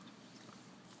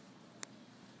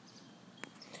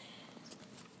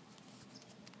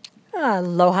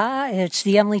Aloha, it's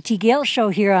the Emily T. Gale Show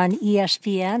here on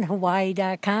ESPN,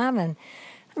 Hawaii.com, and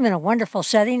I'm in a wonderful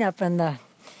setting up in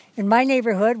my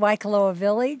neighborhood, Waikoloa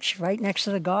Village, right next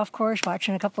to the golf course,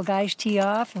 watching a couple guys tee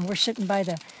off, and we're sitting by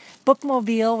the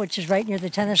Bookmobile, which is right near the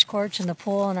tennis courts and the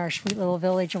pool in our sweet little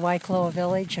village of Waikoloa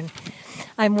Village, and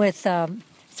I'm with,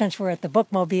 since we're at the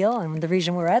Bookmobile, and the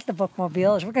reason we're at the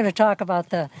Bookmobile is we're going to talk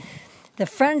about the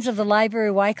Friends of the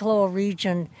Library Waikoloa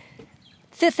Region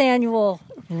 5th annual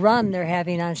run they're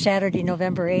having on Saturday,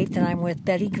 November 8th, and I'm with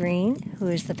Betty Green, who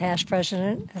is the past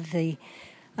president of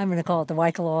I'm going to call it the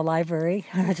Waikoloa Library,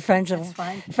 the Friends of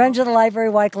the Library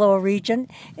Waikoloa Region.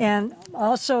 And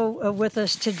also with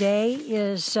us today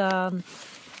is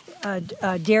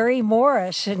Derry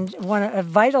Morris, and a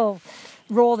vital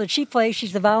role that she plays.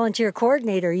 She's the volunteer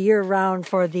coordinator year-round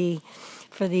for the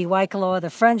Waikoloa, the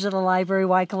Friends of the Library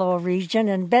Waikoloa Region.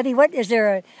 And Betty, what is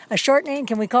there a short name?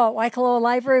 Can we call it Waikoloa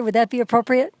Library? Would that be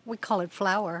appropriate? We call it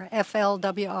FLWR,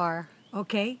 FLWR.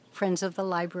 Okay. Friends of the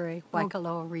Library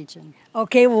Waikoloa Region.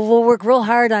 Okay, well, we'll work real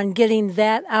hard on getting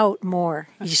that out more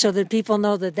so that people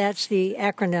know that that's the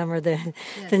acronym or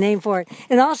the name for it.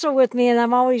 And also with me, and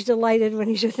I'm always delighted when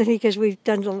he's with me because we've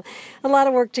done a lot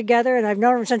of work together, and I've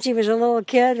known him since he was a little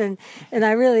kid, and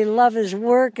I really love his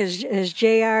work, is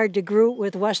J.R. DeGroot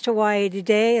with West Hawaii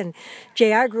Today. And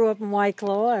J.R. grew up in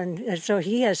Waikoloa, and so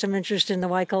he has some interest in the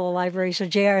Waikoloa Library. So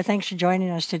J.R., thanks for joining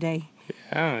us today.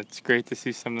 Yeah, it's great to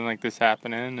see something like this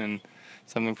happening and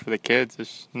something for the kids.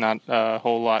 There's not a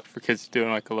whole lot for kids to do in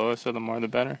Waikoloa, so the more the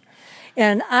better.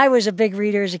 And I was a big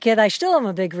reader as a kid. I still am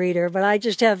a big reader, but I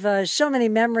just have so many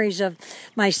memories of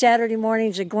my Saturday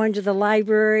mornings of going to the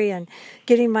library and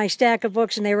getting my stack of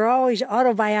books, and they were always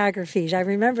autobiographies. I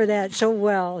remember that so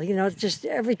well. Just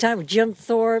every time, Jim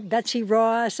Thorpe, Betsy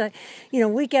Ross,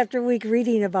 week after week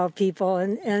reading about people.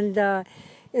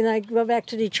 And I go back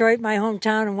to Detroit, my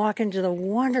hometown, and walk into the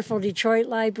wonderful Detroit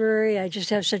Library. I just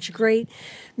have such great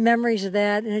memories of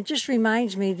that. And it just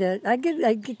reminds me that I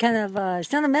get kind of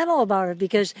sentimental about it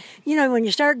because, when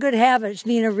you start good habits,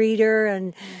 being a reader,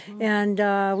 and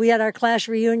we had our class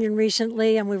reunion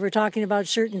recently, and we were talking about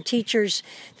certain teachers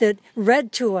that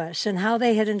read to us and how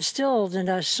they had instilled in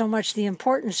us so much the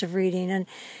importance of reading.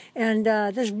 And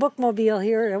this Bookmobile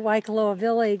here at Waikoloa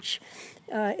Village,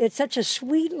 it's such a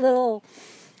sweet little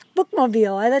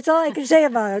Bookmobile. That's all I can say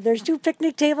about it. There's 2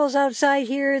 picnic tables outside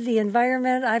here. The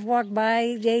environment, I've walked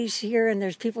by days here, and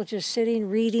there's people just sitting,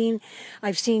 reading.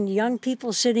 I've seen young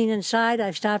people sitting inside.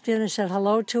 I've stopped in and said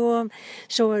hello to them.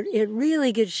 So it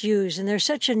really gets used, and there's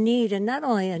such a need, and not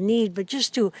only a need, but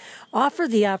just to offer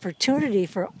the opportunity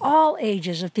for all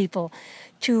ages of people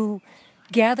to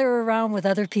gather around with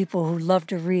other people who love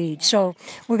to read. So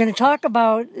we're going to talk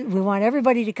about, we want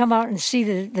everybody to come out and see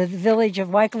the village of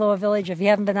Waikoloa Village if you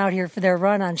haven't been out here for their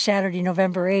run on Saturday,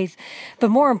 November 8th.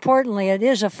 But more importantly, it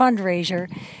is a fundraiser,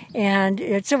 and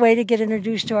it's a way to get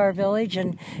introduced to our village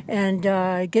and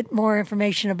get more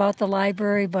information about the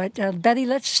library. But Betty,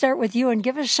 let's start with you and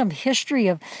give us some history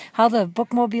of how the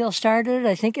Bookmobile started.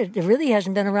 I think it really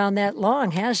hasn't been around that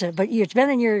long, has it? But it's been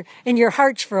in your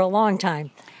hearts for a long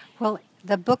time. Well,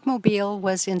 the Bookmobile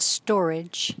was in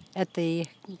storage at the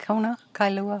Kona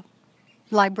Kailua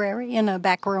Library in a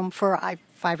back room for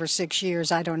 5 or 6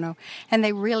 years, I don't know. And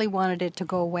they really wanted it to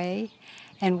go away.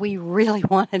 And we really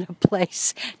wanted a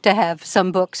place to have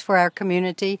some books for our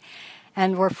community.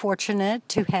 And we're fortunate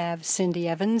to have Cindy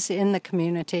Evans in the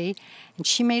community. And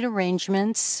she made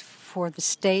arrangements for the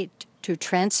state to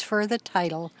transfer the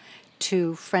title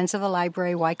to Friends of the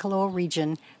Library Waikoloa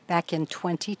Region back in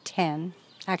 2010.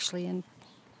 Actually, in,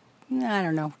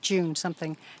 June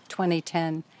something,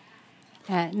 2010.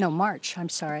 March,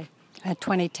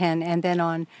 2010. And then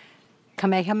on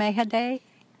Kamehameha Day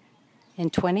in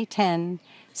 2010,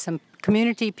 some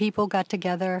community people got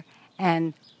together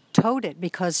and towed it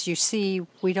because, you see,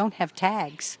 we don't have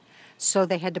tags. So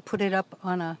they had to put it up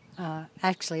on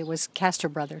actually it was Castor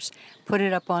Brothers, put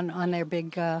it up on their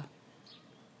big,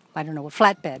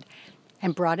 flatbed,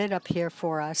 and brought it up here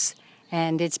for us.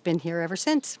 And it's been here ever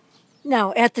since.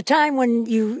 Now, at the time when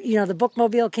the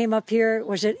Bookmobile came up here,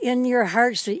 was it in your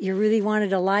hearts that you really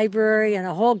wanted a library and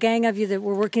a whole gang of you that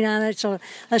were working on it? So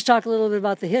let's talk a little bit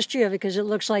about the history of it, because it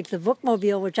looks like the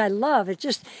Bookmobile, which I love.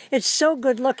 It's so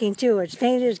good looking too. It's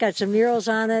painted, it's got some murals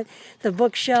on it, the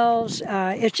bookshelves.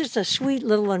 It's just a sweet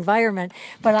little environment.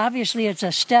 But obviously it's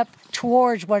a step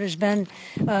towards what has been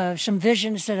some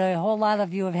visions that a whole lot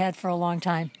of you have had for a long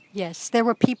time. Yes, there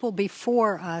were people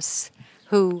before us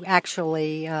who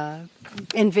actually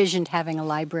envisioned having a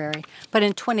library. But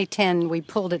in 2010, we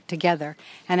pulled it together.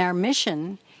 And our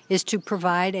mission is to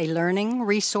provide a learning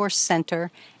resource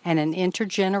center and an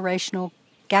intergenerational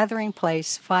gathering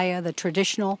place via the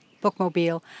traditional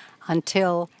bookmobile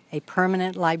until a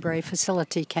permanent library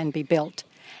facility can be built.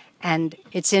 And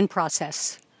it's in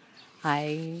process.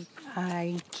 I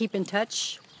keep in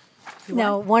touch.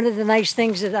 Now, one of the nice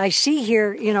things that I see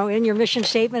here, in your mission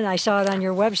statement, I saw it on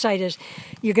your website, is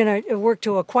you're going to work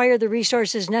to acquire the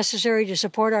resources necessary to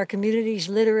support our community's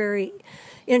literary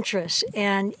interests.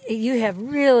 And you have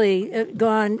really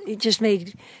just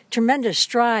made tremendous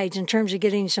strides in terms of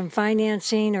getting some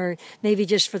financing, or maybe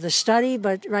just for the study.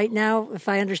 But right now, if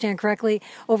I understand correctly,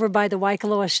 over by the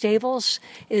Waikoloa Stables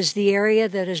is the area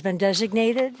that has been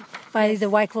designated by the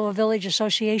Waikoloa Village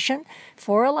Association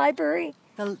for a library.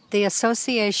 The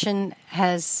association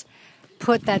has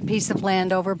put that piece of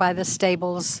land over by the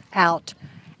stables out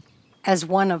as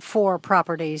one of 4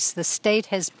 properties. The state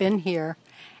has been here,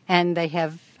 and they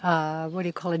have,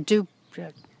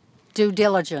 due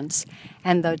diligence.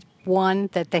 And the one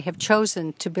that they have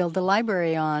chosen to build the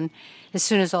library on, as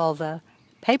soon as all the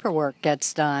paperwork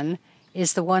gets done,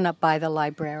 is the one up by the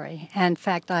library. And in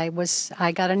fact, I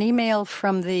got an email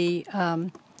from the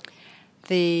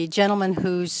gentleman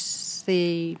who's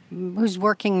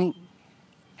working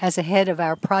as a head of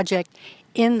our project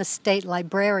in the state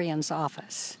librarian's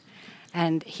office.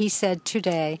 And he said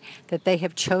today that they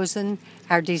have chosen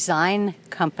our design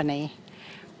company.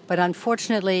 But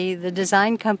unfortunately, the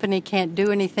design company can't do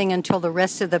anything until the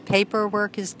rest of the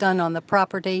paperwork is done on the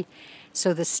property.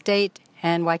 So the state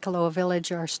and Waikoloa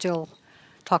Village are still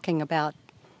talking about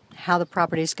how the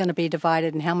property is going to be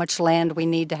divided and how much land we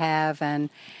need to have. And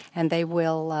they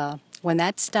will, when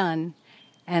that's done,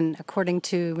 and according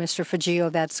to Mr.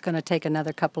 Fugio, that's going to take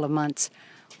another couple of months,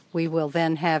 we will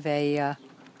then have a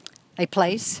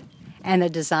place, and the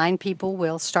design people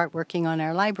will start working on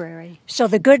our library. So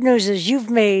the good news is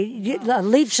you've made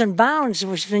leaps and bounds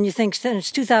when you think since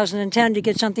 2010 to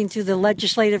get something through the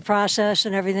legislative process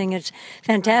and everything. It's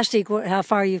fantastic how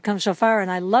far you've come so far,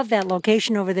 and I love that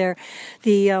location over there.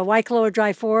 The Waikoloa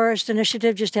Dry Forest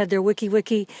Initiative just had their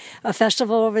Wiki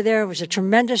festival over there. It was a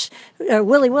tremendous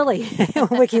Willy Wiki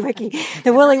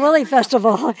the Willy Willy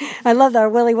Festival. I love our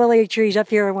Willy Willy trees up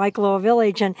here in Waikoloa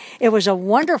Village, and it was a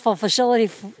wonderful facility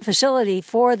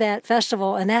for that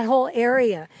festival, and that whole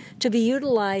area to be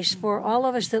utilized for all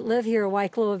of us that live here at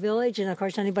Waikoloa Village, and of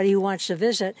course anybody who wants to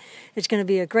visit. It's going to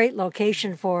be a great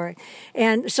location for it.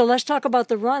 And so let's talk about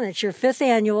the run. It's your 5th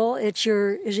annual. Is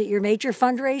it your major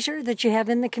fundraiser that you have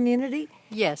in the community?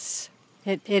 Yes,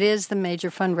 it is the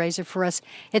major fundraiser for us.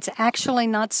 It's actually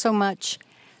not so much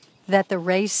that the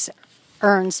race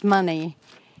earns money.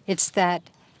 It's that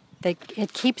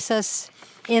it keeps us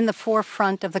in the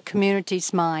forefront of the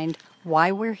community's mind,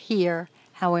 why we're here,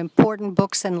 how important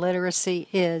books and literacy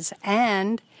is,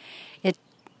 and it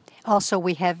also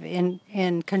we have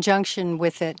in conjunction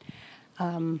with it,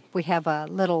 we have a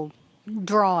little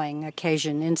drawing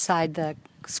occasion inside the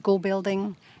school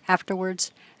building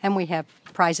afterwards, and we have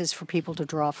prizes for people to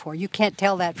draw for. You can't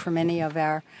tell that from any of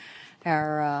our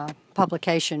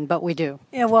publication, but we do.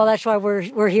 Yeah, well, that's why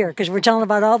we're here, because we're telling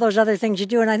about all those other things you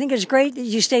do. And I think it's great that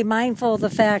you stay mindful of the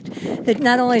fact that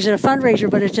not only is it a fundraiser,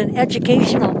 but it's an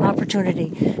educational opportunity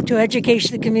to educate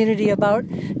the community about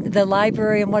the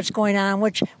library and what's going on,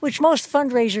 which most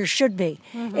fundraisers should be.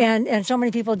 Mm-hmm. And so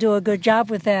many people do a good job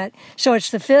with that. So it's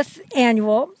the 5th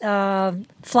annual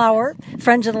Flower,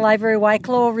 Friends of the Library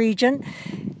Waikoloa Region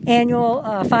annual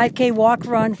 5K walk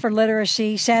run for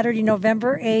literacy, Saturday,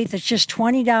 November 8th. It's just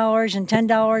 $20 and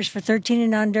 $10 for 13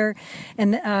 and under.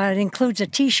 And it includes a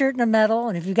T-shirt and a medal.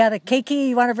 And if you've got a keiki,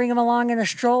 you want to bring them along in a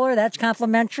stroller, that's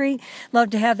complimentary. Love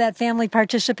to have that family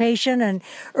participation and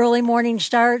early morning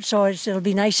start, so it'll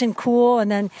be nice and cool.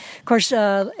 And then, of course,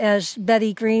 as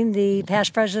Betty Green, the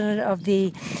past president of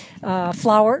the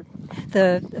Flower,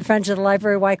 the Friends of the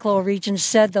Library Waikoloa Region,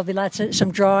 said there'll be some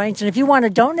drawings. And if you want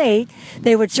to donate,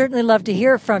 they would certainly love to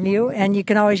hear from you. And you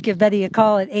can always give Betty a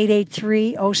call at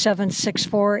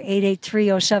 883-0764,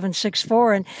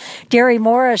 883-0764. And Derry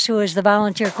Morris, who is the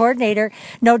volunteer coordinator,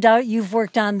 no doubt you've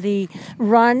worked on the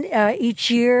run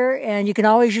each year, and you can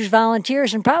always use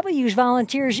volunteers, and probably use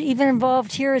volunteers even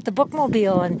involved here at the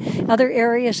Bookmobile and other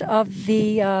areas of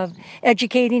the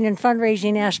educating and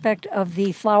fundraising aspect of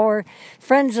the Flower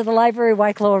Friends of the Library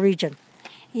Waikoloa Region.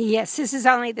 Yes, this is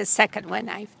only the second one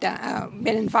I've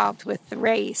been involved with the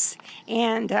race,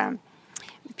 and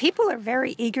people are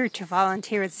very eager to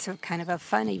volunteer. It's kind of a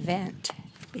fun event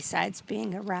besides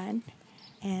being a run,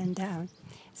 and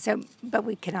but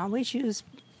we can always use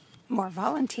more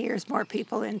volunteers, more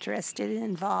people interested and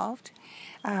involved.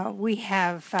 We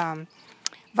have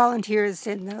volunteers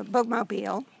in the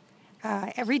Bookmobile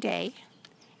every day,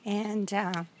 and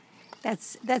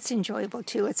that's enjoyable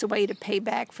too. It's a way to pay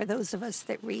back for those of us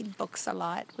that read books a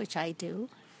lot, which I do.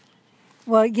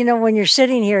 Well, when you're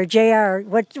sitting here, JR,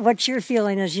 what's your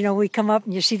feeling as, we come up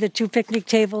and you see the 2 picnic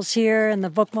tables here and the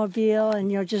bookmobile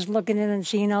and, just looking in and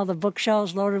seeing all the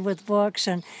bookshelves loaded with books.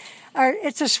 And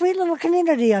it's a sweet little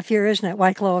community up here, isn't it,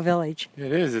 Waikoloa Village?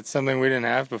 It is. It's something we didn't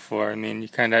have before. I mean, you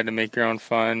kind of had to make your own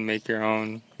fun, make your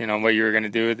own, what you were going to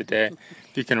do with the day.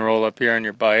 You can roll up here on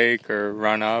your bike or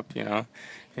run up,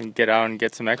 and get out and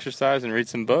get some exercise and read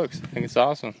some books. I think it's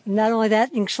awesome. Not only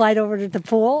that, you can slide over to the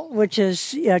pool, which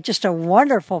is just a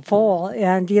wonderful pool.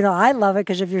 And, I love it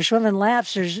because if you're swimming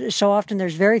laps,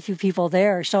 there's very few people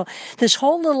there. So this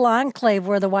whole little enclave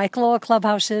where the Waikoloa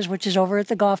Clubhouse is, which is over at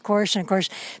the golf course, and, of course,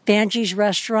 Banji's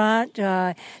Restaurant.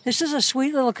 This is a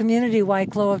sweet little community,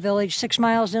 Waikoloa Village, 6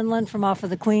 miles inland from off of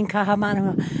the Queen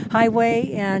Kahamanu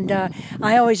Highway. And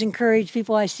I always encourage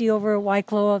people I see over at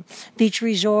Waikoloa Beach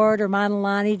Resort or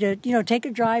Manalani to, take a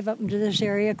drive up into this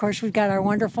area. Of course, we've got our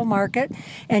wonderful market.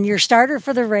 And your starter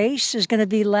for the race is going to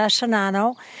be Les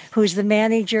Hanano, who's the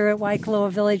manager at Waikoloa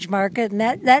Village Market. And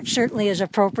that certainly is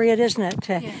appropriate, isn't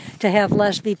it, to have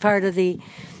Les be part of the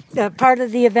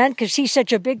event because he's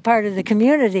such a big part of the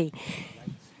community.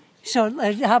 So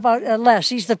how about Les?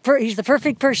 He's the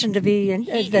perfect person to be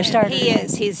the starter. He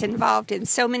is. He's involved in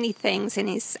so many things, and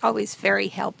he's always very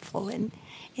helpful in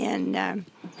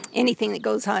anything that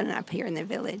goes on up here in the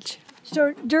village.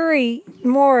 So Dury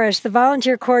Morris, the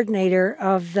volunteer coordinator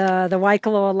of the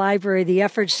Waikoloa Library, the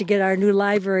efforts to get our new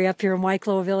library up here in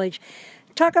Waikoloa Village,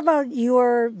 talk about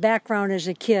your background as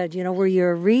a kid. Were you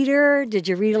a reader? Did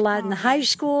you read a lot in high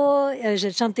school? Is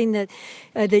it something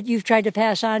that you've tried to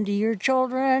pass on to your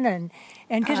children? And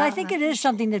because I think it is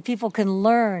something that people can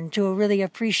learn to really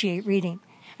appreciate reading.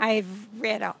 I've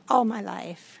read all my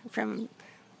life.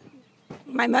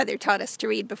 My mother taught us to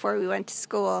read before we went to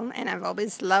school, and I've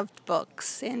always loved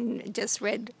books and just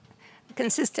read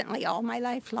consistently all my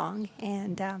life long.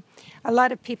 And a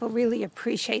lot of people really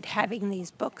appreciate having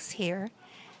these books here.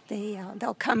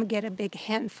 They'll come get a big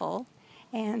handful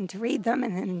and read them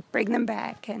and then bring them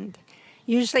back and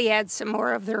usually add some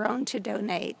more of their own to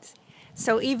donate.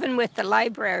 So even with the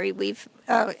library,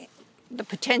 the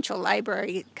potential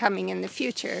library coming in the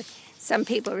future, some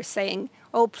people are saying,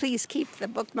 oh, please keep the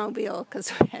bookmobile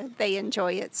because they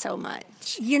enjoy it so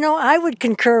much. I would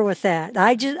concur with that.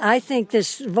 I think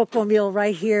this bookmobile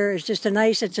right here is just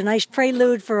it's a nice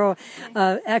prelude for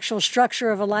a actual structure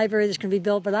of a library that's going to be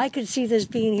built. But I could see this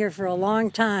being here for a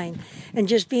long time and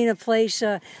just being a place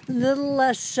a little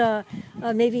less,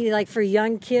 maybe like for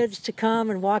young kids to come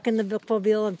and walk in the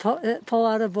bookmobile and pull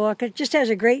out a book. It just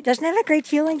doesn't it have a great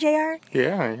feeling, JR?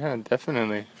 Yeah,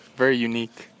 definitely. Very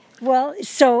unique. Well,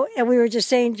 and we were just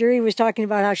saying, Dury was talking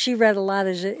about how she read a lot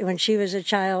when she was a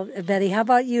child. Betty, how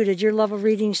about you? Did your love of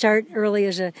reading start early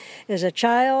as a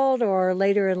child or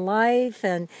later in life?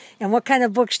 And what kind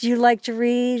of books do you like to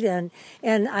read? And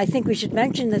I think we should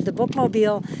mention that the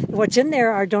bookmobile, what's in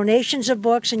there are donations of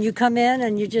books, and you come in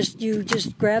and you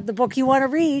just grab the book you want to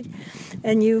read,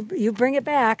 and you bring it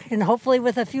back, and hopefully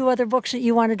with a few other books that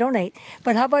you want to donate.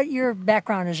 But how about your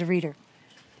background as a reader?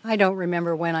 I don't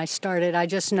remember when I started. I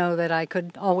just know that I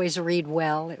could always read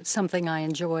well. It was something I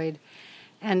enjoyed.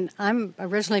 And I'm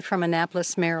originally from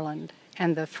Annapolis, Maryland.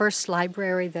 And the first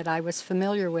library that I was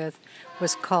familiar with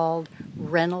was called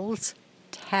Reynolds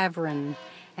Tavern.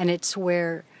 And it's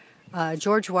where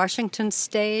George Washington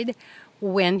stayed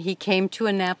when he came to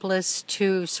Annapolis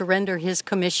to surrender his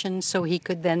commission so he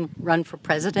could then run for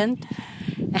president.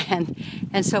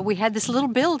 And so we had this little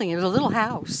building. It was a little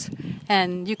house.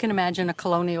 And you can imagine a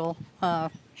colonial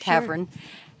tavern. Sure.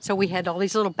 So we had all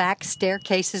these little back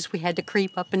staircases we had to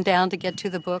creep up and down to get to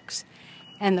the books.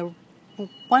 And the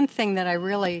one thing that I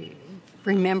really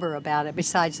remember about it,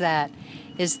 besides that,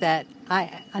 is that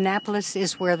Annapolis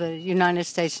is where the United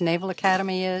States Naval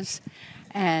Academy is.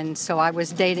 And so I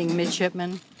was dating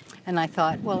midshipmen. And I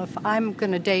thought, well, if I'm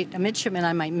going to date a midshipman,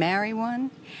 I might marry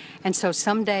one. And so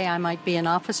someday I might be an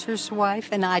officer's wife,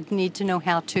 and I'd need to know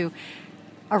how to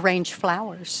arrange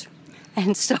flowers.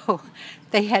 And so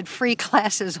they had free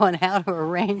classes on how to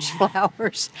arrange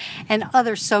flowers and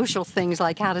other social things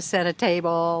like how to set a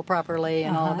table properly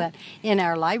and all of that in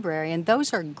our library. And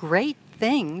those are great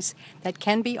things that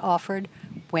can be offered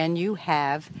when you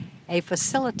have a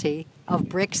facility of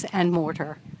bricks and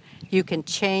mortar. You can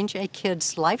change a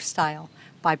kid's lifestyle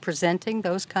by presenting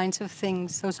those kinds of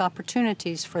things, those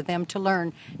opportunities for them to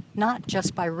learn, not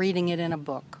just by reading it in a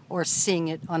book or seeing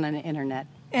it on an internet.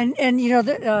 And you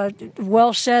know,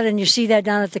 well said, and you see that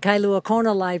down at the Kailua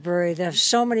Kona Library. They have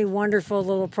so many wonderful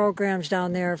little programs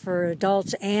down there for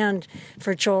adults and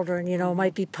for children. You know, it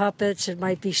might be puppets, it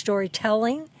might be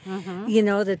storytelling, you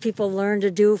know, that people learn to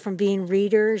do from being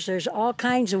readers. There's all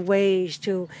kinds of ways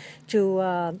to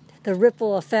the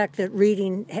ripple effect that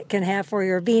reading can have for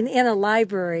you, or being in a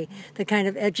library, the kind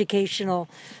of educational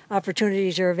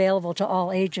opportunities are available to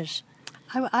all ages.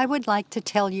 I would like to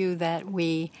tell you that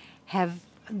we have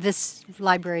this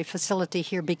library facility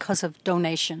here because of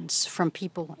donations from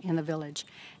people in the village.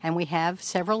 And we have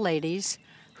several ladies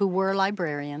who were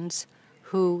librarians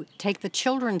who take the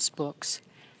children's books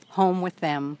home with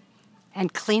them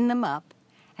and clean them up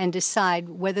and decide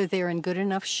whether they're in good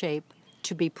enough shape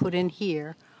to be put in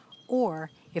here,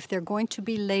 or if they're going to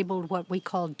be labeled what we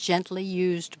call gently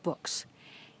used books.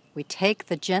 We take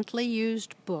the gently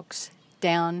used books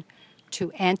down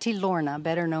to Auntie Lorna,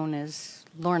 better known as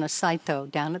Lorna Saito,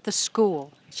 down at the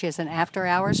school. She has an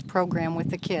after-hours program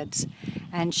with the kids,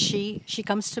 and she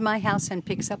comes to my house and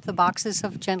picks up the boxes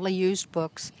of gently used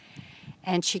books.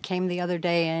 And she came the other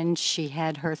day, and she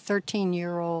had her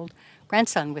 13-year-old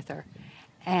grandson with her,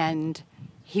 and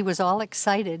he was all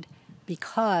excited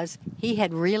because he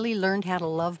had really learned how to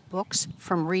love books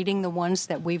from reading the ones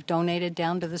that we've donated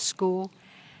down to the school.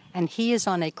 And he is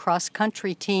on a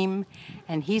cross-country team,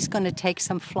 and he's going to take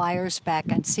some flyers back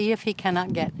and see if he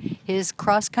cannot get his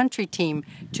cross-country team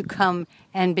to come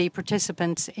and be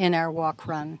participants in our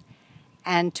walk-run.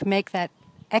 And to make that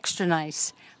extra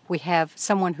nice, we have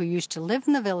someone who used to live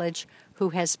in the village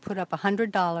who has put up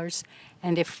 $100,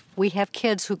 and if we have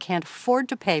kids who can't afford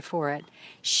to pay for it,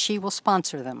 she will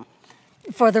sponsor them.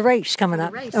 For the race coming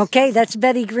up. race. Okay, that's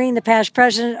Betty Green, the past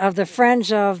president of the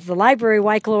Friends of the Library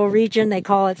Waikoloa region. They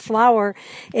call it Flower.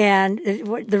 And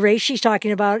the race she's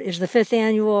talking about is the 5th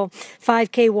annual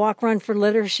 5K walk run for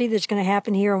literacy that's going to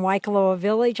happen here in Waikoloa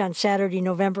Village on Saturday,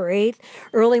 November 8th.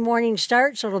 Early morning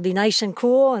start, so it'll be nice and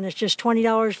cool. And it's just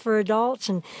 $20 for adults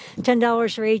and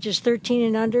 $10 for ages 13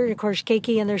 and under. And of course,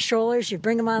 Keiki and their strollers. You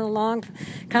bring them on along,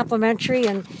 complimentary,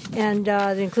 and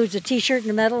it includes a T-shirt and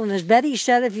a medal. And as Betty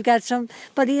said, if you've got somebody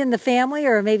in the family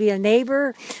or maybe a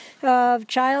neighbor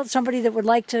child, somebody that would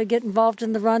like to get involved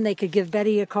in the run, they could give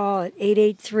Betty a call at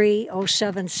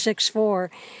 883-0764.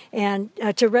 And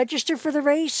to register for the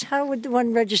race, how would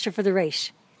one register for the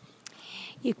race?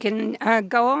 You can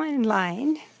go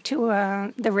online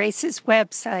to the race's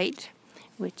website,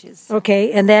 which is...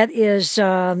 Okay, and that is...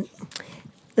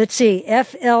 let's see,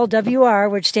 FLWR,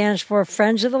 which stands for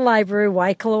Friends of the Library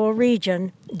Waikoloa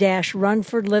Region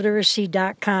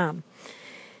 -runfordliteracy.com.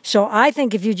 So I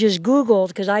think if you just Googled,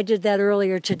 because I did that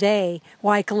earlier today,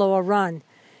 Waikoloa Run,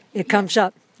 it comes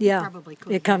up. Yeah, Probably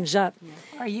could. it comes up.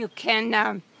 Or you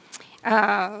can,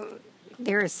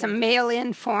 there are some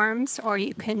mail-in forms, or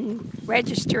you can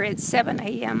register at 7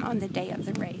 a.m. on the day of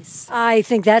the race. I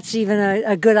think that's even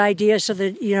a good idea, so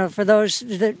that, you know, for those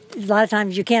that a lot of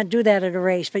times you can't do that at a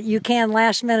race, but you can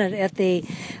last minute at the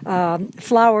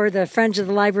Flower, the Friends of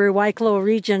the Library Waikoloa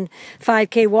Region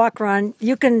 5K walk run.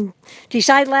 You can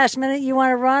decide last minute you want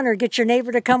to run, or get your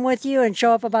neighbor to come with you and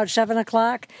show up about 7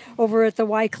 o'clock over at the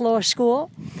Waikoloa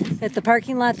School at the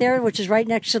parking lot there, which is right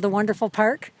next to the wonderful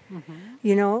park.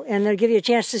 You know, and they'll give you a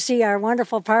chance to see our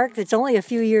wonderful park that's only a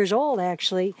few years old,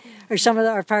 actually, or some of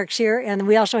our parks here. And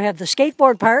we also have the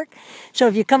skateboard park. So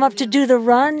if you come up to do the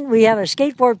run, we have a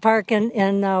skateboard park in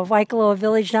Waikoloa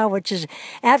Village now, which is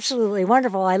absolutely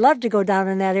wonderful. I love to go down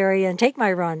in that area and take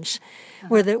my runs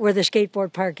where the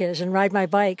skateboard park is and ride my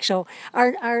bike. So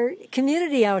our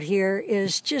community out here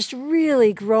is just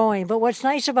really growing. But what's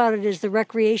nice about it is the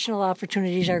recreational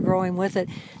opportunities are growing with it.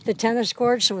 The tennis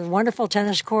courts, so wonderful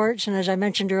tennis courts, and as I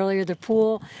mentioned earlier, the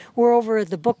pool. We're over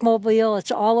at the Bookmobile. It's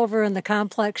all over in the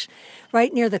complex,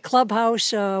 right near the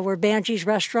clubhouse where Banji's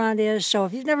restaurant is. So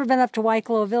if you've never been up to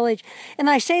Waikoloa Village, and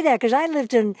I say that because I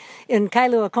lived in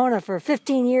Kailua Kona for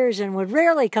 15 years and would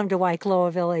rarely come to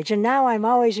Waikoloa Village, and now I'm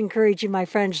always encouraging my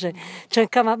friends to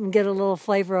come up and get a little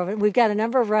flavor of it. We've got a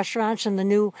number of restaurants in the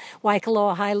new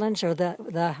Waikoloa Highlands, or the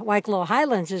Waikoloa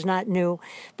Highlands is not new,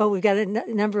 but we've got a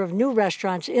number of new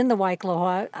restaurants in the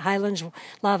Waikoloa Highlands.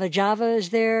 Lava Java is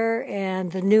there,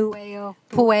 and the new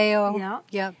Pueo. Yeah.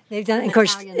 Yep. They've done, of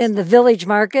course, in the village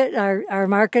market. Our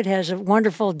market has a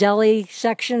wonderful deli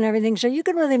section and everything, so you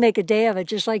can really make a day of it,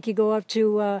 just like you go up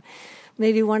to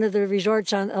maybe one of the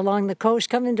resorts along the coast,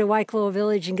 come into Waikoloa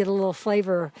Village and get a little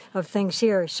flavor of things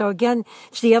here. So again,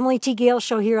 it's the Emily T. Gale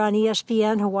Show here on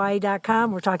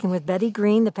ESPNHawaii.com. We're talking with Betty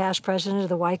Green, the past president of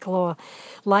the Waikoloa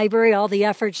Library, all the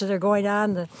efforts that are going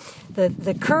on.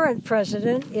 The current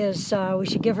president is, we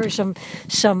should give her some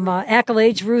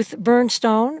accolades, Ruth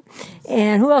Bernstone.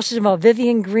 And who else is involved?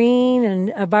 Vivian Green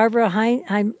and Barbara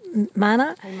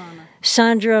Haimana.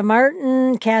 Sandra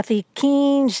Martin, Kathy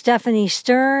Keene, Stephanie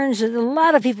Stearns, a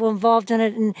lot of people involved in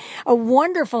it, and a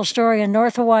wonderful story in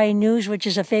North Hawaii News, which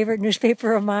is a favorite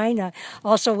newspaper of mine.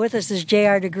 Also with us is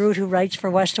J.R. DeGroot, who writes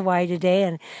for West Hawaii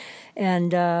Today,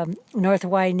 and North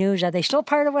Hawaii News. Are they still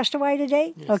part of West Hawaii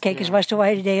Today? Yes, okay, because West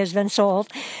Hawaii Today has been sold.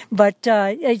 But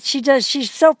she's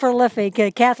so prolific.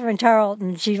 Catherine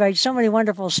Tarleton, she writes so many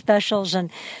wonderful specials, and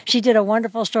she did a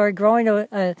wonderful story, Growing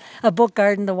a Book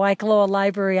Garden, the Waikoloa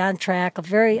Library on Track, a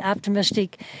very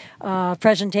optimistic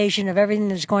presentation of everything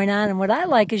that's going on. And what I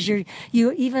like is you're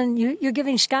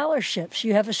giving scholarships.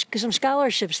 You have some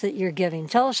scholarships that you're giving.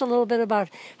 Tell us a little bit about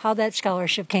how that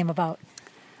scholarship came about.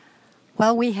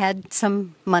 Well, we had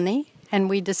some money, and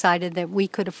we decided that we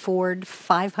could afford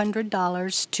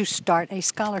 $500 to start a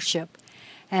scholarship.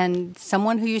 And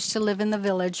someone who used to live in the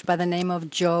village by the name of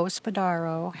Joe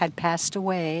Spadaro had passed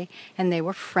away, and they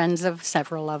were friends of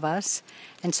several of us.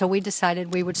 And so we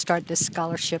decided we would start this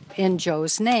scholarship in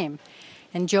Joe's name.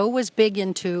 And Joe was big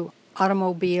into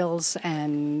automobiles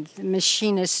and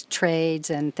machinist trades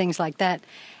and things like that.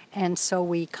 And so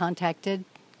we contacted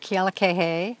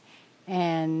Kealakahe,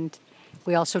 and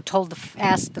we also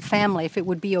asked the family if it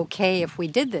would be okay if we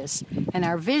did this. And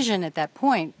our vision at that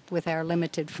point, with our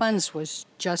limited funds, was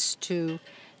just to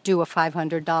do a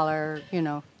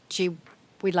 $500, gee,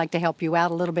 we'd like to help you out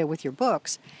a little bit with your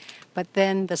books. But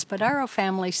then the Spadaro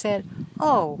family said,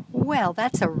 oh, well,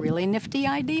 that's a really nifty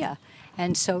idea.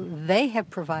 And so they have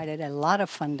provided a lot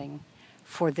of funding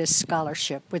for this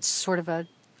scholarship. It's sort of a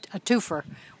twofer.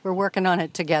 We're working on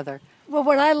it together. Well,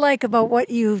 what I like about what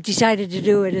you've decided to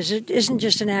do is it isn't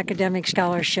just an academic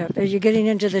scholarship. You're getting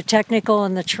into the technical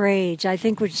and the trades. I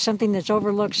think it's something that's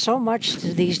overlooked so much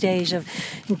these days of,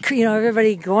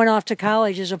 everybody going off to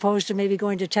college as opposed to maybe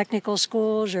going to technical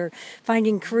schools or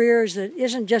finding careers that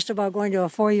isn't just about going to a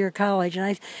 4-year college.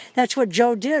 And that's what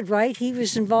Joe did, right? He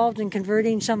was involved in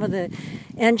converting some of the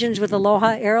engines with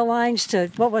Aloha Airlines to,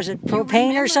 what was it,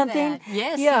 propane or something? That.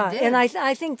 Yes, yeah. he did. And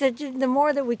I think that the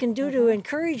more that we can do to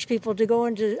encourage people to go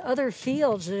into other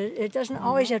fields. It doesn't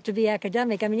always have to be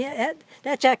academic. I mean, yeah,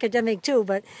 that's academic too,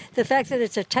 but the fact that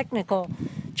it's a technical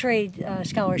trade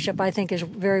scholarship, I think, is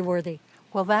very worthy.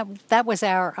 Well, that was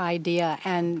our idea,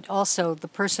 and also the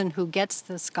person who gets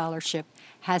the scholarship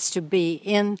has to be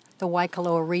in the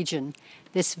Waikoloa region.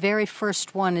 This very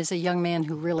first one is a young man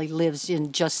who really lives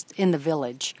in the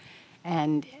village,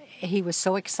 and he was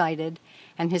so excited.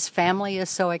 And his family is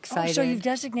so excited. Oh, so you've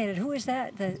designated. Who is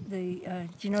that? Do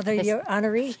you know the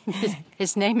honoree?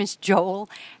 His name is Joel,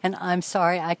 and I'm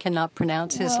sorry I cannot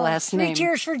pronounce his last name. 3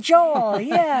 cheers for Joel.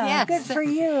 Yeah, yes. Good for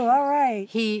you. All right.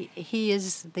 He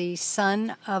is the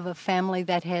son of a family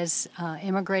that has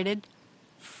immigrated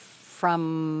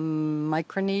from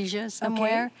Micronesia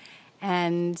somewhere, okay.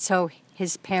 And so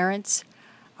his parents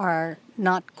are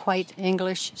not quite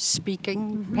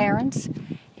English-speaking parents.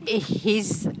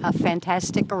 He's a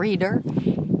fantastic reader.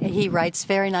 He writes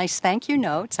very nice thank you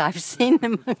notes. I've seen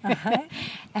them.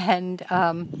 And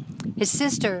his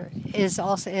sister is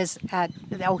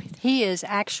he is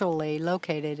actually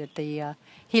located at the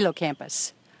Hilo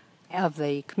campus of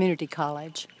the community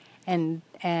college. And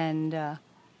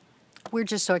we're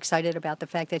just so excited about the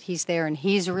fact that he's there, and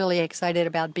he's really excited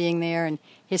about being there. And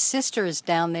his sister is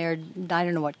down there. I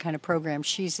don't know what kind of program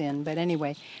she's in, but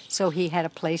anyway, so he had a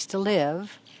place to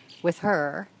live with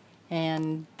her,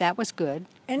 and that was good.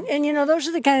 And those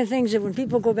are the kind of things that when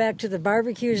people go back to the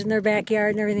barbecues in their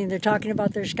backyard and everything, they're talking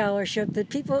about their scholarship,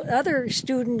 that other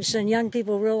students and young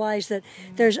people realize that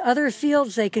there's other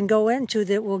fields they can go into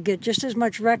that will get just as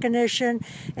much recognition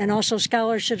and also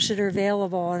scholarships that are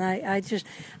available. And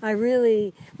I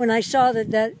really, when I saw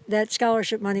that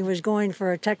scholarship money was going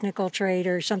for a technical trade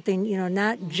or something,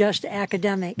 not just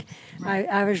academic,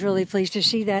 I was really pleased to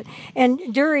see that. And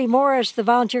Dury Morris, the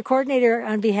volunteer coordinator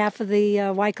on behalf of the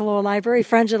Waikoloa Library,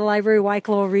 Friends of the Library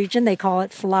Waikoloa Region. They call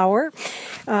it Flower.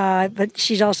 But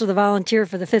she's also the volunteer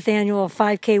for the 5th annual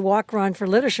 5K walk run for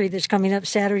literacy that's coming up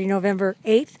Saturday, November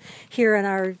 8th, here in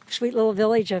our sweet little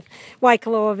village of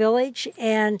Waikoloa Village.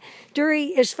 And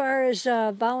Dury, as far as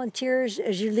volunteers,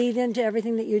 as you lead into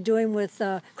everything that you're doing with,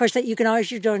 of course, that you can always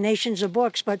do donations of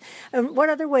books, but what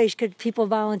other ways could people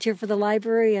volunteer for the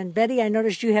library? And Betty, I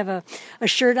noticed you have a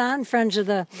shirt on, Friends of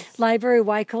the Library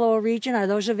Waikoloa Region. Are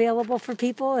those available for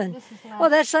people? And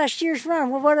that's last year's run.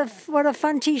 Well, what a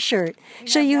fun T-shirt.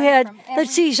 So you had,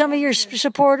 let's see, some of your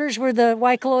supporters were the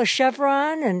Waikoloa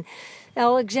Chevron and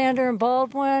Alexander and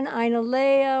Baldwin, Ina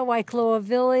Leah, Waikoloa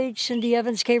Village, Cindy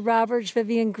Evans, Kay Roberts,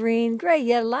 Vivian Green. Great,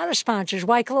 you had a lot of sponsors.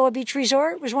 Waikoloa Beach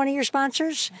Resort was one of your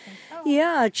sponsors?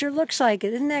 Yeah, it sure looks like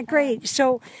it. Isn't that great?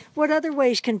 So what other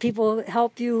ways can people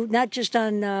help you, not just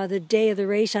on the day of the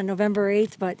race on November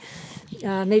 8th, but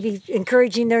maybe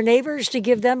encouraging their neighbors to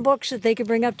give them books that they could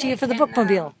bring up to you for the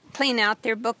bookmobile? Clean out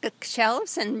their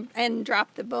bookshelves and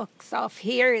drop the books off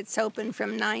here. It's open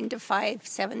from 9 to 5,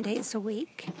 7 days a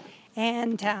week.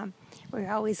 And we're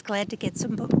always glad to get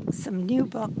some new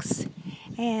books.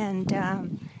 And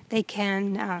they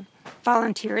can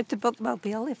volunteer at the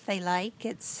bookmobile if they like.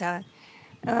 It's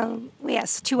we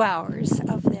ask 2 hours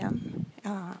of them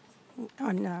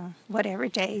on whatever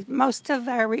day. Most of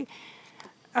our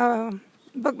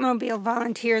bookmobile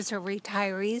volunteers are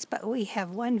retirees, but we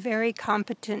have one very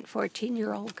competent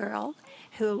 14-year-old girl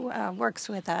who works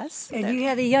with us. And you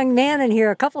had a young man in here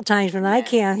a couple times when I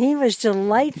came. He was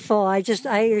delightful. I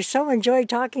so enjoyed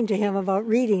talking to him about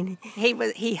reading.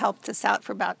 He helped us out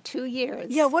for about 2 years.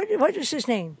 Yeah, what is his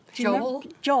name? Joel.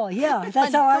 Joel, yeah.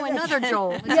 That's how another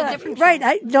Joel. It's yeah, a different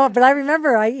right. But I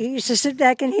remember he used to sit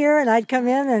back in here and I'd come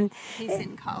in and... He's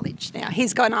in college now.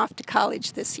 He's gone off to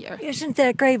college this year. Isn't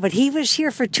that great? But he was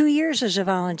here for 2 years as a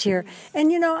volunteer.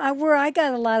 And, where I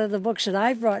got a lot of the books that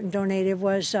I brought and donated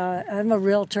was, I'm a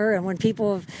realtor, and when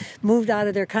people have moved out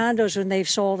of their condos when they've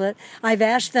sold it, I've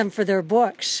asked them for their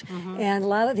books. Mm-hmm.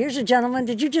 And here's a gentleman.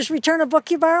 Did you just return a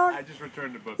book you borrowed? I just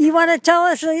returned a book. You want to tell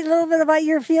us a little bit about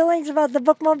your feelings about the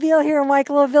bookmobile here in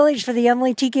Waikoloa Village for the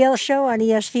Emily T. Gale Show on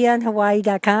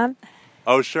ESPNHawaii.com?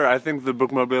 Oh, sure. I think the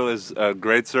bookmobile is a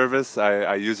great service.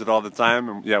 I use it all the time.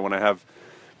 And when I have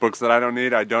books that I don't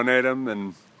need, I donate them.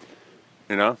 And,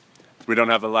 we don't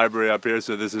have a library up here,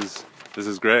 so this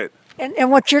is great.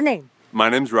 And what's your name? My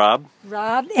name's Rob.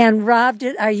 Rob. And Rob,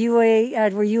 were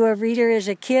you a reader as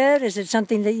a kid? Is it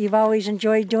something that you've always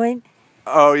enjoyed doing?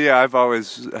 Oh, yeah. I've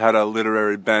always had a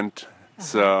literary bent.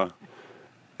 So,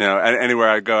 anywhere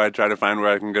I go, I try to find where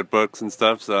I can get books and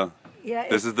stuff. So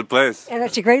this is the place. And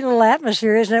it's a great little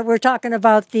atmosphere, isn't it? We're talking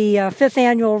about the 5th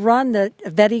annual run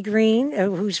that Betty Green,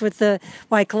 who's with the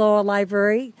Waikoloa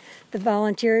Library, the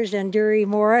volunteers, and Dury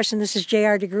Morris, and this is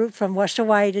J.R. DeGroot from West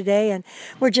Hawaii Today, and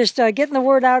we're just getting the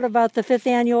word out about the 5th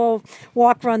annual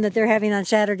walk run that they're having on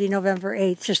Saturday, November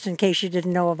 8th, just in case you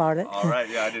didn't know about it. All right,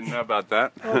 I didn't know about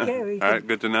that. Okay. All right,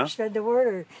 good to know. Spread the word,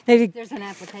 or maybe there's an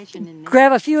application in there.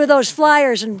 Grab a few of those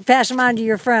flyers and pass them on to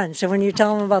your friends, so when you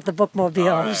tell them about the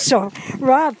bookmobile. Right. So,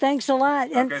 Rob, thanks a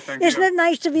lot. And thank isn't you. it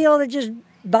nice to be able to just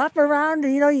bop around?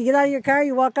 You get out of your car,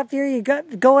 you walk up here, you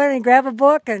go in and grab a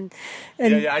book, and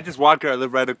yeah. I just walk here. I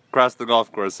live right across the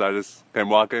golf course, so I just came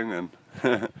walking and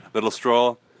little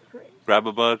stroll, grab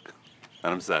a book,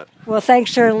 and I'm set. Well,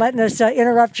 thanks for letting us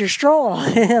interrupt your stroll. I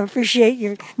appreciate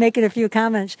you making a few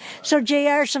comments. So,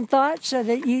 JR, some thoughts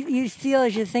that you feel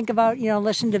as you think about,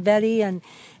 listen to Betty and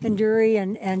Dury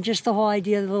and just the whole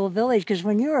idea of the little village? Because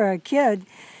when you were a kid,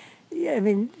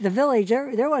 the village,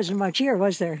 there wasn't much here,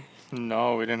 was there?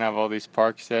 No, we didn't have all these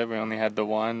parks yet. We only had the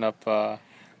one up, I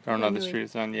don't know the street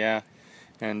it's on, yeah.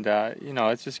 And,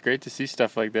 it's just great to see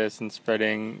stuff like this and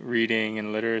spreading reading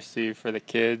and literacy for the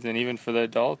kids and even for the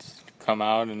adults to come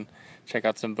out and check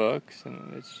out some books.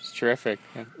 And it's just terrific.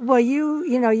 Well,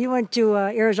 you went to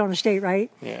Arizona State,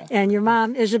 right? Yeah. And your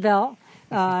mom, Isabel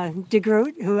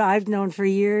DeGroot, who I've known for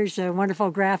years, a wonderful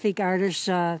graphic artist.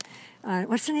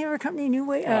 What's the name of her company?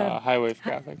 High Wave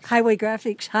Graphics. High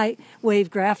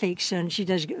Wave Graphics, and she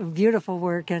does beautiful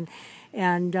work. And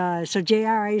so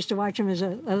JR, I used to watch him as a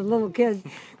little kid,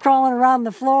 crawling around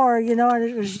the floor, and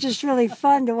it was just really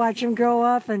fun to watch him grow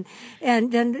up and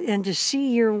to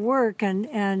see your work. And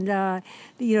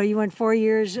you went 4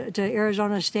 years to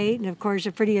Arizona State, and of course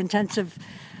a pretty intensive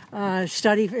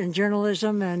study in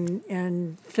journalism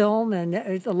and film and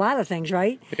a lot of things,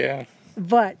 right? Yeah.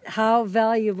 But how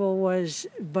valuable was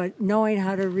knowing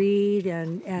how to read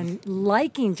and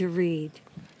liking to read?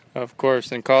 Of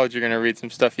course, in college you're going to read some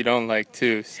stuff you don't like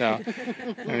too. So,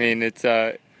 it's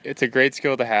it's a great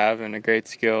skill to have and a great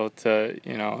skill to,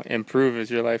 improve as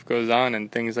your life goes on.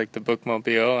 And things like the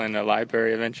bookmobile and a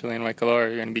library eventually in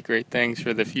Waikoloa are going to be great things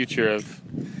for the future of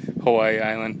Hawaii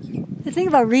Island. The thing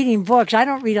about reading books, I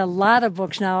don't read a lot of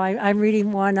books now. I'm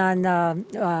reading one on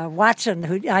Watson,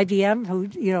 IBM, who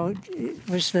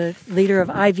was the leader of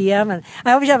IBM, and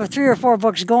I always have 3 or 4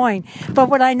 books going. But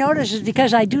what I notice is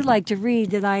because I do like to read,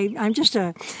 that I'm just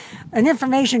an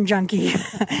information junkie.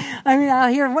 I mean,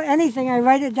 I'll hear anything, I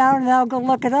write it down, and I'll go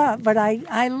look it up. But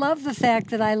I love the fact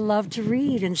that I love to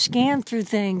read and scan through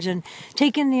things and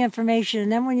take in the information.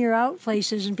 And then when you're out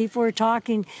places and people are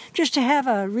talking, just to have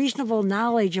a reasonable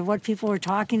knowledge of what people are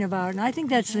talking about. And I think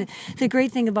that's the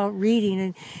great thing about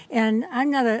reading. And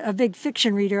I'm not a big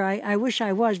fiction reader. I wish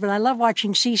I was, but I love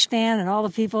watching C-SPAN and all the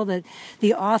people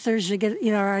the authors that get,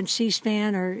 are on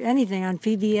C-SPAN or anything on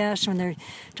PBS when they're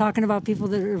talking about people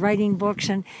that are writing books.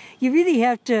 And you really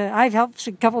have to, I've helped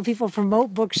a couple of people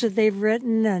promote books that they've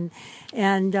written.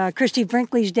 And Christy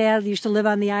Brinkley's dad used to live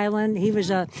on the island. He was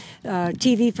a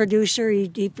TV producer.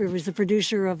 He was the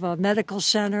producer of a medical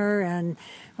center, and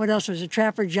what else was it?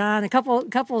 Trapper John, a couple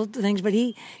of things. But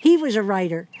he was a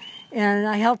writer, and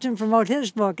I helped him promote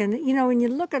his book. And when you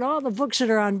look at all the books that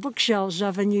are on bookshelves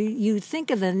and you think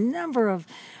of the number of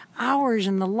hours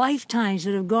and the lifetimes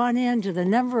that have gone into the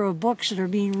number of books that are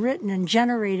being written and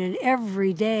generated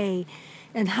every day,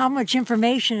 and how much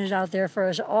information is out there for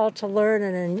us all to learn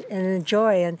and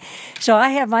enjoy. And so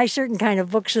I have my certain kind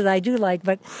of books that I do like.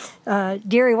 But,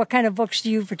 Deary, what kind of books do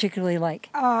you particularly like?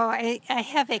 Oh, I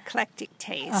have eclectic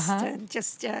taste.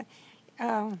 Just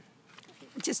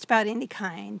about any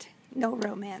kind. No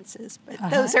romances, but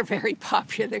those are very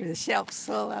popular. The shelf's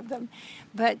full of them.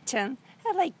 But I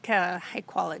like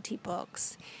high-quality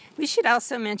books. We should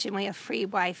also mention we have free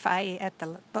Wi-Fi at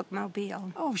the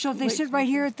bookmobile. Oh, so they sit right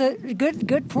here at the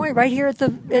good point. Right here at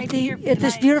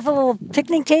this beautiful little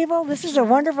picnic table. This is a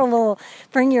wonderful little.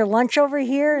 Bring your lunch over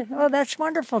here. Oh, that's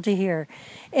wonderful to hear.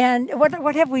 And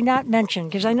what have we not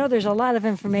mentioned? Because I know there's a lot of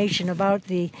information about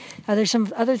Are there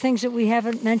some other things that we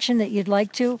haven't mentioned that you'd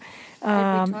like to? Did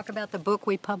we talk about the book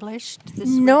we published this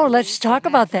week? No, let's talk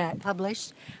about that.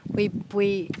 Published.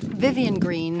 Vivian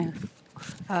Green,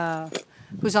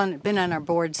 who's been on our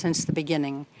board since the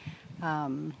beginning,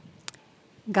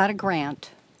 got a grant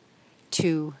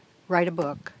to write a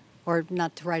book, or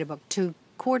not to write a book, to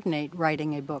coordinate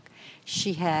writing a book.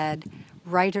 She had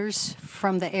writers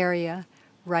from the area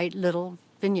write little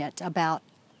vignettes about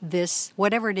this,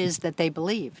 whatever it is that they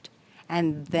believed.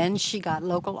 And then she got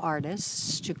local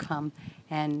artists to come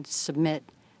and submit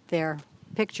their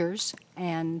pictures,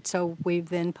 and so we've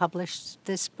then published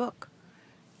this book.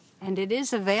 And it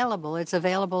is available. It's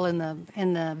available in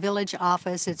the village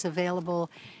office. It's available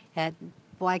at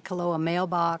Waikoloa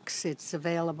mailbox. It's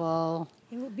available.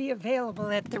 It will be available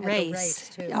at the race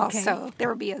too. Also, Okay. there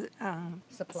will be a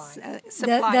Supply.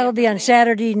 That'll be on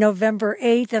Saturday, November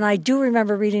 8th, and I do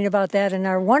remember reading about that in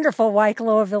our wonderful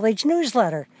Waikoloa Village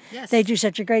newsletter. Yes. They do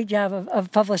such a great job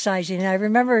of publicizing. And I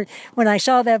remember when I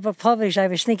saw that book published, I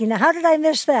was thinking, now, how did I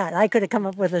miss that? I could have come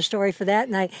up with a story for that,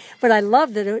 but I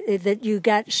love that you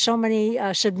got so many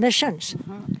submissions.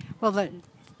 Mm-hmm. Well,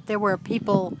 there were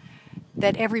people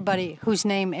that whose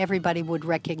name everybody would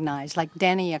recognize, like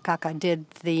Danny Akaka did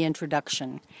the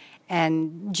introduction,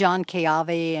 and John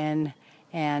Keawe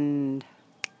and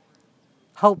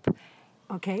Hope,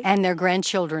 and their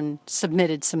grandchildren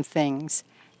submitted some things.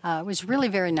 It was really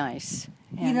very nice.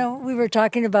 And We were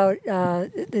talking about,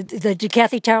 did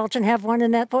Kathy Tarleton have one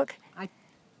in that book? I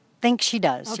think she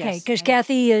does. Okay, yes. because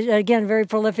Kathy is, again, very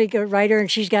prolific writer,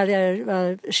 and she's got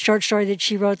a short story that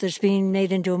she wrote that's being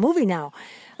made into a movie now,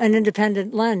 an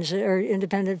independent lens or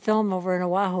independent film over in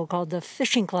Oahu called The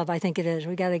Fishing Club, I think it is.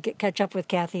 We got to catch up with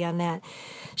Kathy on that.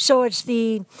 So it's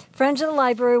the Friends of the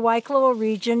Library, Waikoloa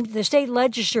Region. The state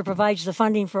legislature provides the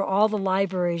funding for all the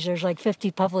libraries. There's like 50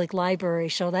 public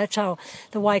libraries, so that's how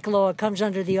the Waikoloa comes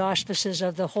under the auspices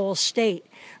of the whole state,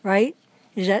 right?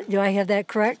 Do I have that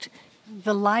correct?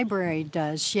 The library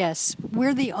does, yes.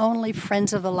 We're the only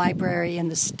Friends of the Library in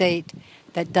the state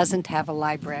that doesn't have a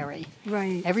library.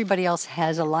 Right. Everybody else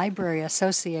has a library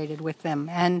associated with them,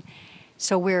 and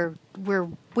so we're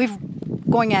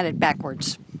going at it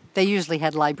backwards. They usually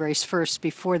had libraries first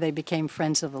before they became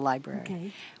Friends of the Library.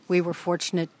 Okay. We were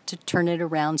fortunate to turn it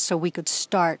around so we could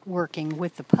start working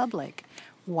with the public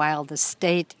while the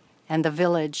state and the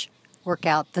village work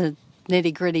out the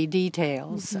nitty-gritty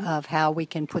details of how we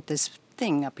can put this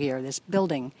thing up here, this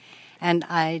building. And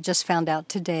I just found out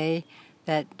today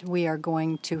that we are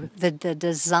going to, the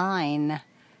design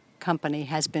company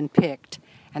has been picked.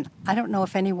 And I don't know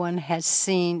if anyone has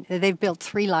seen, they've built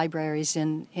 3 libraries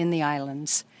in the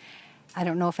islands. I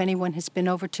don't know if anyone has been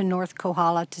over to North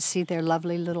Kohala to see their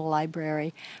lovely little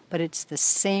library, but it's the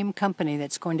same company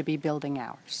that's going to be building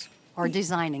ours, or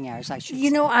designing ours, I should say.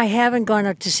 You know, I haven't gone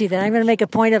up to see that. I'm going to make a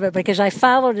point of it because I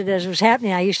followed it as it was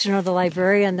happening. I used to know the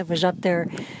librarian that was up there,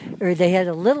 or they had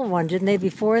a little one, didn't they,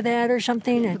 before that or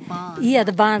something? The Bond. Yeah,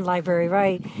 the Bond Library,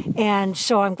 right. And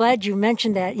so I'm glad you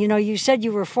mentioned that. You know, you said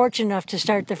you were fortunate enough to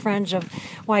start the Friends of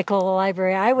Waikulla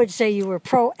Library. I would say you were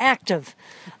proactive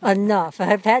enough.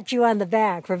 I pat you on the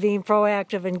back for being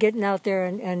proactive and getting out there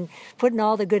and putting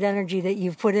all the good energy that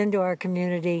you've put into our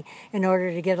community in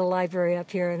order to get a library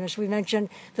up here. And as we mentioned,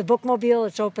 the Bookmobile,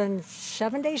 it's open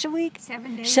 7 days a week?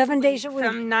 7 days. 7 days a week.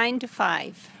 From 9 to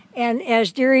 5. And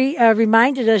as Deary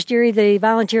reminded us, Deary, the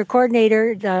volunteer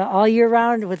coordinator, all year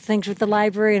round with things with the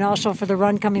library and also for the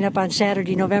run coming up on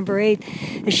Saturday, November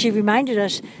 8th, as she reminded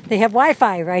us, they have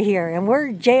Wi-Fi right here. And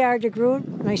we're J.R.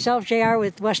 DeGroot, myself, J.R.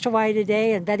 with West Hawaii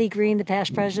Today, and Betty Green, the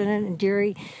past president, and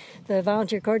Deary, the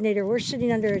volunteer coordinator. We're sitting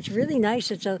under, it's really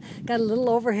nice. It's got a little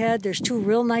overhead. There's 2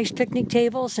 real nice picnic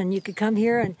tables, and you could come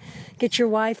here and get your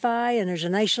Wi-Fi, and there's a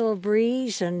nice little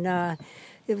breeze, and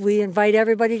we invite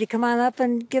everybody to come on up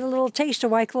and get a little taste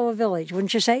of Waikoloa Village,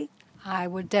 wouldn't you say? I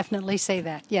would definitely say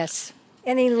that, yes.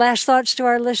 Any last thoughts to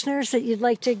our listeners that you'd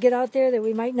like to get out there that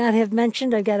we might not have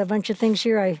mentioned? I've got a bunch of things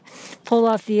here I pulled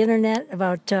off the internet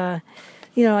about,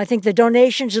 I think the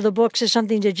donations of the books is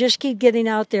something to just keep getting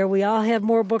out there. We all have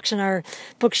more books in our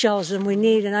bookshelves than we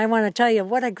need, and I want to tell you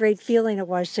what a great feeling it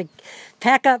was to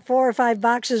pack up 4 or 5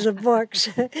 boxes of books,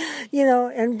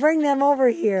 and bring them over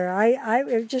here.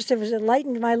 It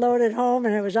lightened my load at home,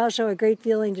 and it was also a great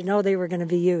feeling to know they were going to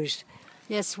be used.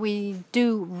 Yes, we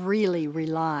do really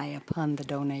rely upon the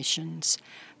donations.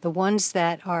 The ones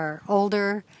that are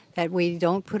older, that we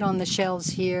don't put on the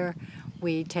shelves here,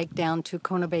 we take down to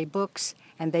Kona Bay Books,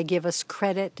 and they give us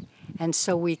credit, and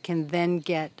so we can then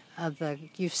get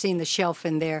you've seen the shelf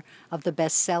in there of the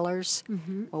bestsellers.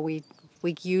 Mm-hmm. Well, we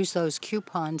use those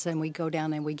coupons, and we go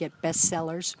down and we get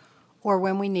bestsellers, or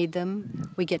when we need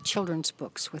them, we get children's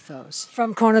books with those.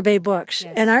 From Kona Bay Books.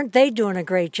 Yes. And aren't they doing a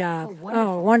great job?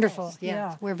 Oh, wonderful. Yes.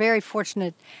 Yeah. We're very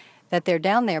fortunate that they're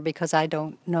down there because I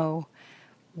don't know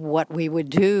what we would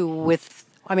do with,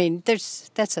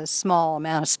 that's a small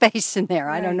amount of space in there.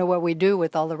 Right. I don't know what we do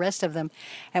with all the rest of them.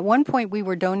 At one point, we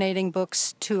were donating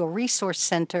books to a resource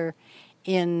center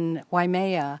in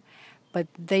Waimea, but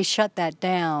they shut that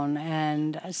down,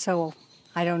 and so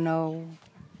I don't know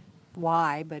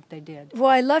why, but they did. Well,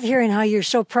 I love hearing how you're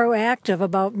so proactive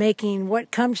about making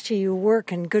what comes to you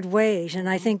work in good ways. And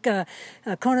I think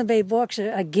Kona Bay Books,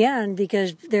 again,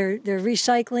 because they're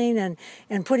recycling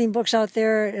and putting books out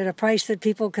there at a price that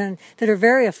people that are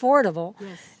very affordable.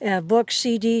 Yes. Books,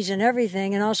 CDs, and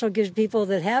everything, and also gives people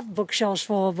that have bookshelves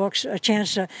full of books a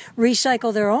chance to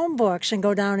recycle their own books and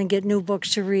go down and get new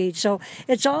books to read. So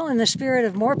it's all in the spirit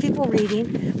of more people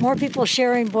reading, more people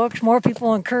sharing books, more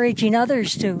people encouraging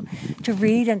others to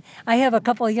read. And I have a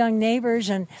couple of young neighbors,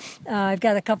 and I've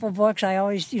got a couple of books. I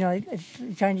always,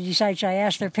 trying to decide, should I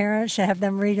ask their parents to have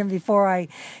them read them before I,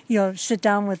 sit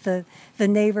down with the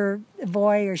neighbor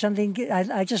boy or something.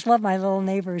 I just love my little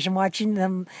neighbors and watching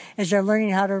them as they're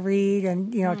learning how to read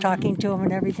and, talking to them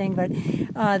and everything. But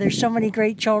there's so many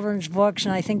great children's books,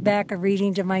 and I think back of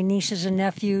reading to my nieces and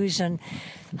nephews and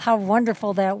how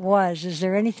wonderful that was. Is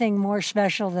there anything more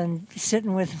special than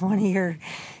sitting with one of your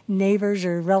neighbors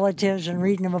or relatives and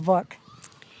reading them a book?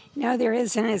 No, there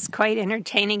isn't. It's quite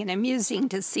entertaining and amusing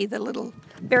to see the little,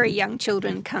 very young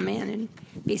children come in and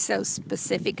be so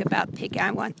specific about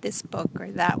I want this book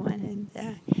or that one,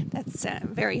 and that's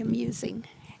very amusing.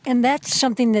 And that's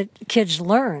something that kids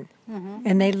learn. Mm-hmm.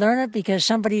 And they learn it because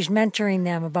somebody's mentoring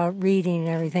them about reading and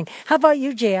everything. How about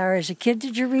you, JR? As a kid,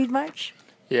 did you read much?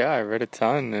 Yeah, I read a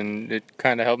ton, and it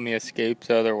kind of helped me escape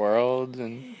to other worlds,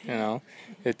 and,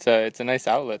 it's a nice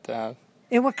outlet to have.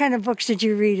 And what kind of books did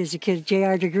you read as a kid?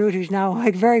 J.R. DeGroot, who's now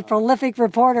a very prolific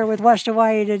reporter with West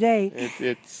Hawaii Today.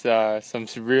 It's some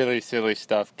really silly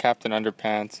stuff. Captain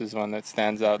Underpants is one that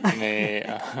stands out to me.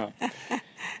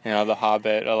 The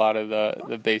Hobbit, a lot of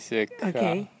the basic,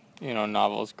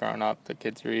 novels growing up that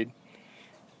kids read.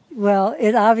 Well,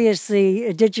 it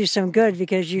did you some good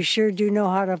because you sure do know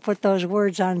how to put those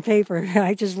words on paper.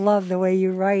 I just love the way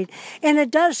you write. And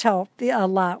it does help a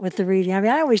lot with the reading.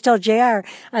 I always tell JR,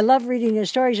 I love reading his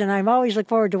stories, and I always look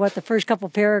forward to what the first couple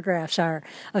paragraphs are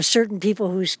of certain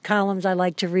people whose columns I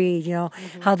like to read,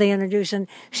 how they introduce. And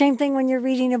same thing when you're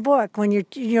reading a book. When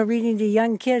you're reading to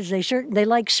young kids, they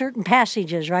like certain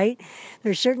passages, right?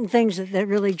 There's certain things that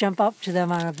really jump up to them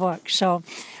on a book. So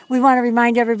we want to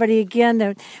remind everybody again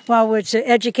that while it's an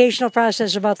educational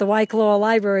process about the Waikoloa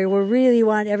Library, we really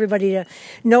want everybody to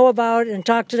know about and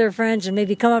talk to their friends and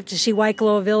maybe come up to see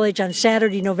Waikoloa Village on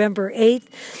Saturday, November 8th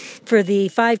for the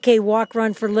 5K walk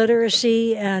run for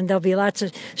literacy, and there'll be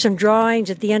some drawings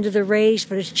at the end of the race,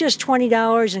 but it's just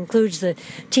 $20, includes the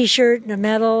t-shirt and a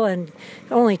medal, and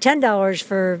only $10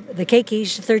 for the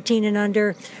keikis, 13 and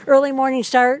under. Early morning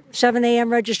start, 7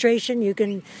 a.m. registration. You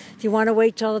can, if you want to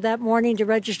wait till that morning to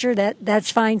register, that's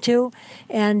fine too.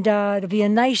 And it'll be a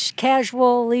nice,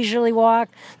 casual, leisurely walk.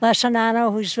 Les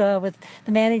Hanano, who's with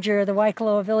the manager of the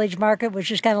Waikoloa Village Market, which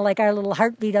is kind of like our little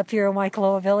heartbeat up here in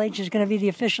Waikoloa Village, is going to be the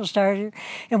official starter,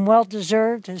 and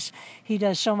well-deserved, as he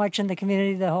does so much in the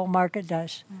community, the whole market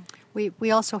does.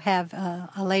 We also have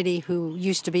a lady who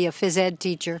used to be a phys ed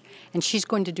teacher, and she's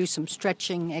going to do some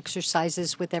stretching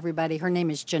exercises with everybody. Her name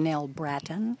is Janelle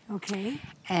Bratton. Okay.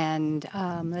 And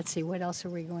let's see, what else are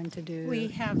we going to do? We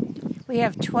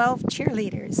have 12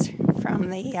 cheerleaders from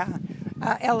the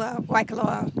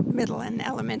Waikoloa Middle and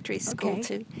Elementary School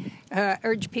to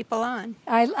urge people on.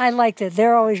 I liked it.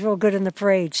 They're always real good in the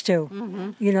parades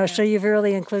too. You know, so you've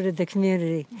really included the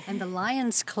community. And the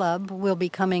Lions Club will be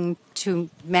coming to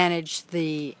manage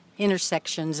the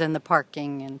intersections and the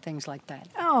parking and things like that.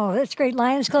 Oh, that's great.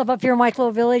 Lions Club up here in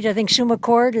Waikoloa Village. I think Sue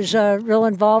McCord is real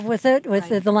involved with it, with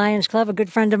the Lions Club, a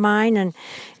good friend of mine,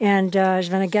 and has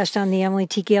been a guest on the Emily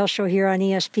T. Gale show here on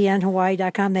ESPN,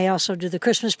 Hawaii.com. They also do the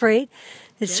Christmas parade.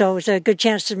 Yes. So it's a good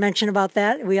chance to mention about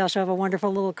that. We also have a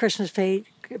wonderful little Christmas parade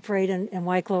in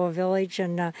Waikoloa Village.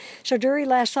 And so, Dury,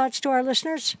 last thoughts to our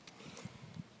listeners?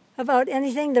 About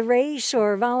anything, the race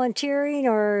or volunteering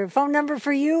or phone number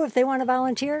for you if they want to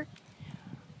volunteer?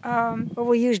 Or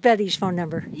we'll use Betty's phone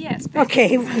number. Yes.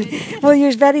 Okay, we'll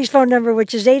use Betty's phone number,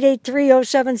 which is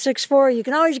 883-0764. You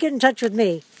can always get in touch with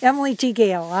me, Emily T.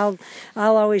 Gale.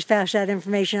 I'll always pass that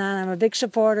information on. I'm a big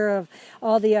supporter of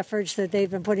all the efforts that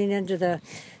they've been putting into the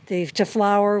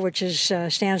FLOWER, which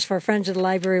stands for Friends of the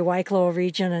Library Waikoloa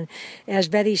Region. And as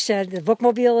Betty said, the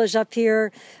bookmobile is up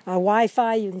here.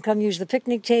 Wi-Fi, you can come use the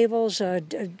picnic tables.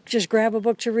 Just grab a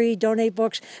book to read, donate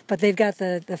books. But they've got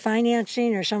the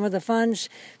financing or some of the funds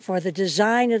for the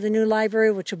design of the new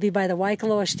library, which will be by the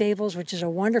Waikoloa Stables, which is a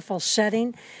wonderful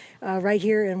setting. Right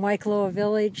here in Waikoloa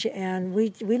Village, and we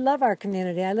love our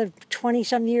community. I lived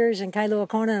 20-some years in Kailua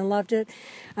Kona and loved it.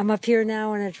 I'm up here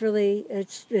now, and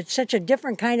it's such a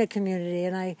different kind of community,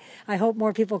 and I hope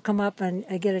more people come up and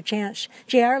get a chance.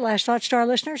 JR, last thoughts to our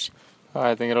listeners?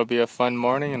 I think it'll be a fun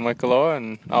morning in Waikoloa,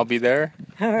 and I'll be there.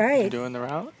 All right. Doing the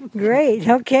route. Great.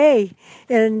 Okay.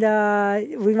 And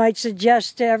we might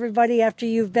suggest to everybody, after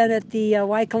you've been at the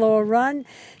Waikoloa Run,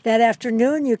 that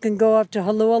afternoon you can go up to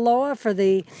Holualoa for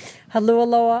the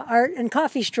Holualoa Art and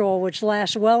Coffee Stroll, which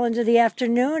lasts well into the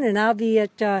afternoon. And I'll be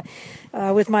at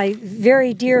with my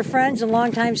very dear friends and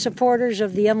longtime supporters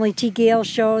of the Emily T. Gale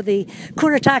show, the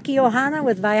Kunataki Ohana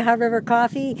with Waiaha River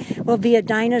Coffee. We'll be at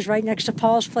Dinah's right next to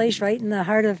Paul's Place, right in the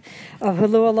heart of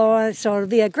Holualoa. So it'll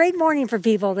be a great morning for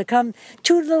people to come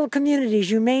to little communities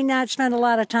you may not spend a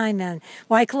lot of time in.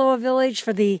 Waikoloa Village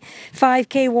for the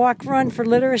 5K walk run for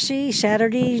literacy,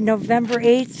 Saturday, November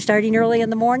 8th, starting early in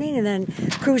the morning, and then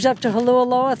cruise up to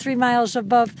Holualoa, 3 miles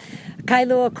above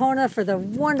Kailua Kona for the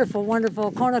wonderful,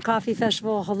 wonderful Kona Coffee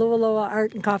Festival, Holualoa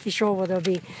Art and Coffee Show, where there'll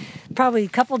be probably a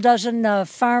couple dozen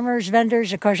farmers,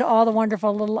 vendors, of course, all the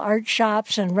wonderful little art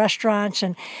shops and restaurants,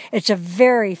 and it's a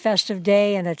very festive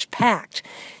day, and it's packed.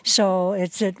 So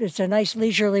it's a nice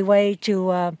leisurely way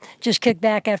to just kick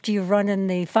back after you've run in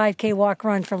the 5K walk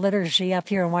run for literacy up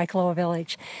here in Waikoloa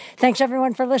Village. Thanks,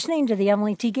 everyone, for listening to the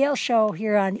Emily T. Gale Show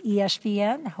here on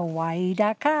ESPN,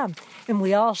 Hawaii.com. And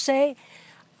we all say,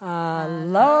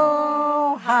 aloha.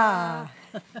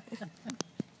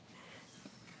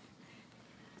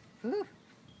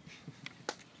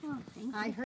 I heard